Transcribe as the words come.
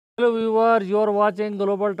Hello viewers, you are watching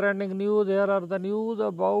Global Trending News. Here are the news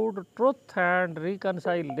about Truth and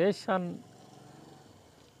Reconciliation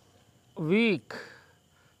Week.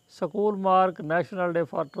 School mark National Day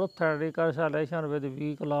for Truth and Reconciliation with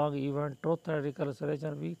week-long event. Truth and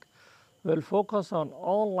Reconciliation Week will focus on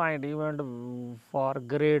online event for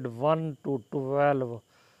grade 1 to 12.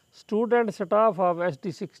 Student staff of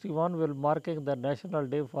SD61 will marking the National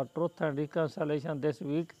Day for Truth and Reconciliation this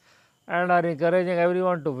week and are encouraging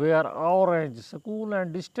everyone to wear orange. School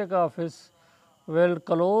and district office will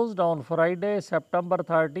closed on Friday, September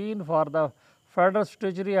 13 for the Federal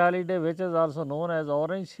Statutory holiday, which is also known as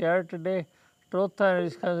Orange Shirt Day. Truth and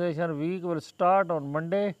Reconciliation Week will start on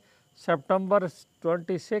Monday, September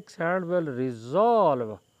 26 and will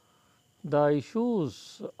resolve the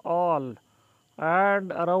issues all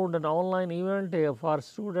and around an online event for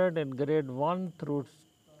students in grade 1 through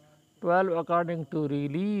 12 according to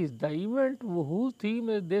release. The event whose theme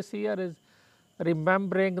is this year is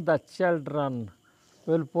Remembering the Children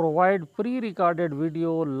will provide pre-recorded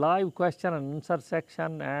video, live question and answer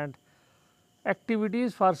section and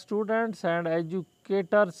activities for students and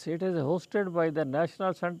educators. It is hosted by the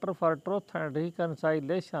National Center for Truth and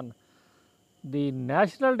Reconciliation. The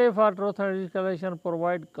National Day for Truth and Reconciliation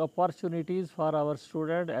provide opportunities for our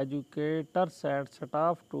students, educators and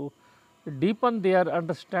staff to deepen their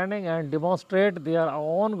understanding and demonstrate their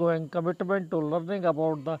ongoing commitment to learning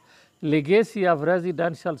about the legacy of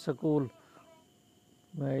residential school.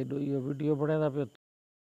 मैं ये video बने